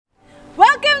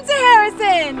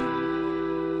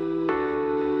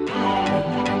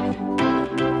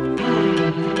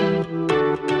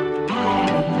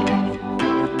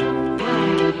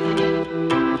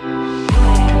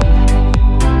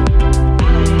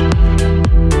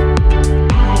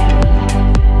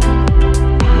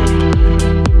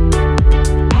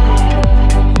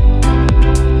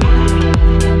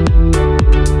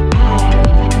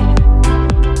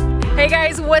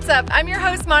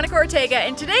Ortega,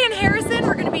 and today in Harrison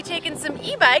we're going to be taking some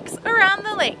e-bikes around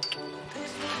the lake.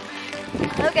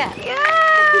 Okay.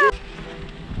 Yeah!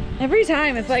 Every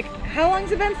time it's like, how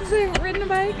long's it been since I've ridden a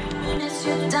bike?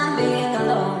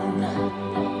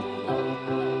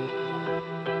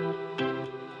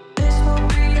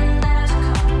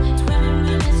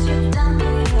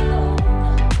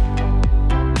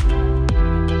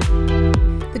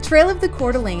 The Trail of the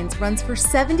Coeur d'Alene runs for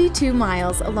 72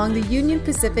 miles along the Union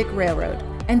Pacific Railroad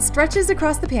and stretches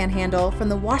across the Panhandle from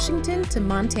the Washington to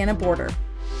Montana border.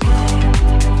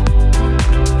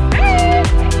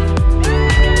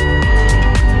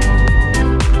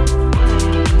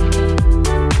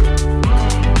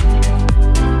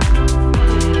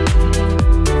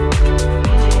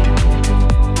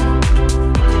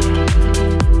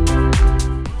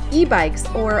 E-bikes,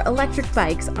 or electric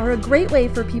bikes, are a great way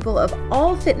for people of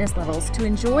all fitness levels to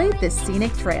enjoy this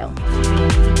scenic trail.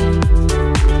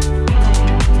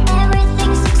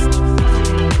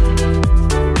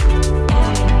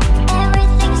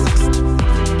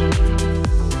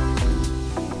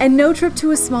 And no trip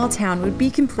to a small town would be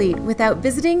complete without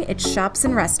visiting its shops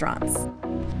and restaurants.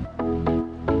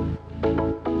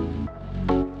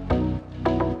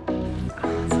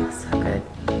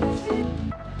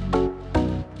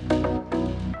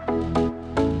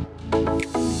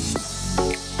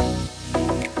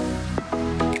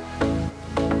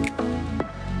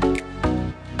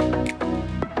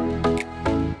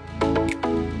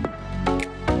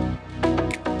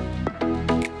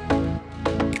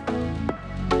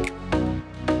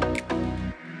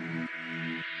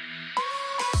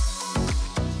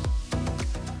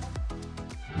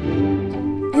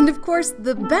 And of course,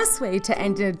 the best way to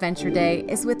end an adventure day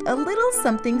is with a little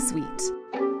something sweet.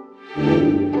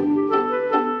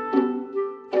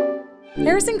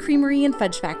 Harrison Creamery and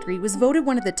Fudge Factory was voted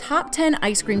one of the top 10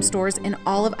 ice cream stores in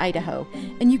all of Idaho,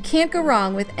 and you can't go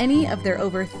wrong with any of their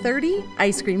over 30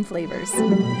 ice cream flavors.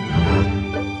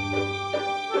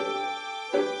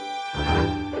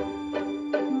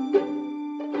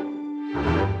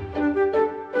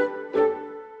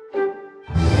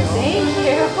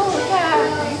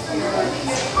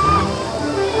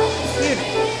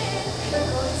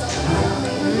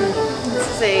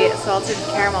 A salted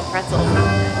caramel pretzel.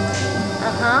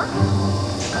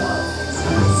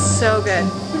 So good.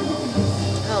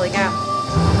 Holy cow.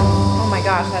 Oh my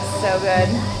gosh, that's so good.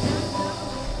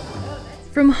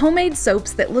 From homemade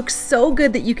soaps that look so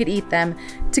good that you could eat them,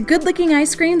 to good-looking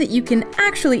ice cream that you can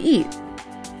actually eat,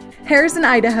 Harrison,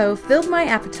 Idaho filled my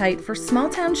appetite for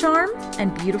small-town charm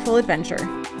and beautiful adventure.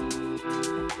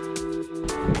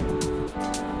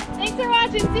 Thanks for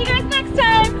watching. See you guys next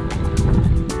time.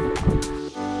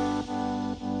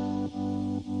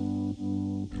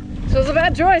 So it was a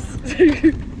bad choice.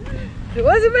 It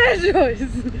was a bad choice.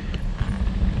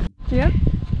 Yeah?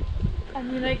 I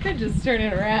mean, I could just turn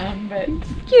it around, but...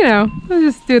 You know, we'll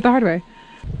just do it the hard way.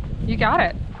 You got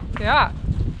it. Yeah.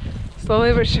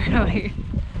 Slowly but surely.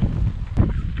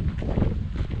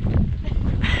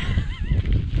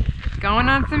 Going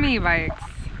on some e-bikes.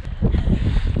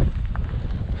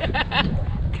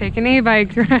 Taking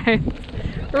e-bike rides.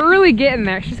 We're really getting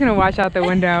there. She's gonna watch out the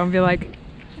window and be like,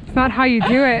 it's not how you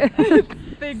do it.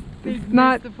 They it's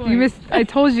not, the point. you missed, I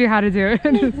told you how to do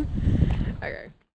it.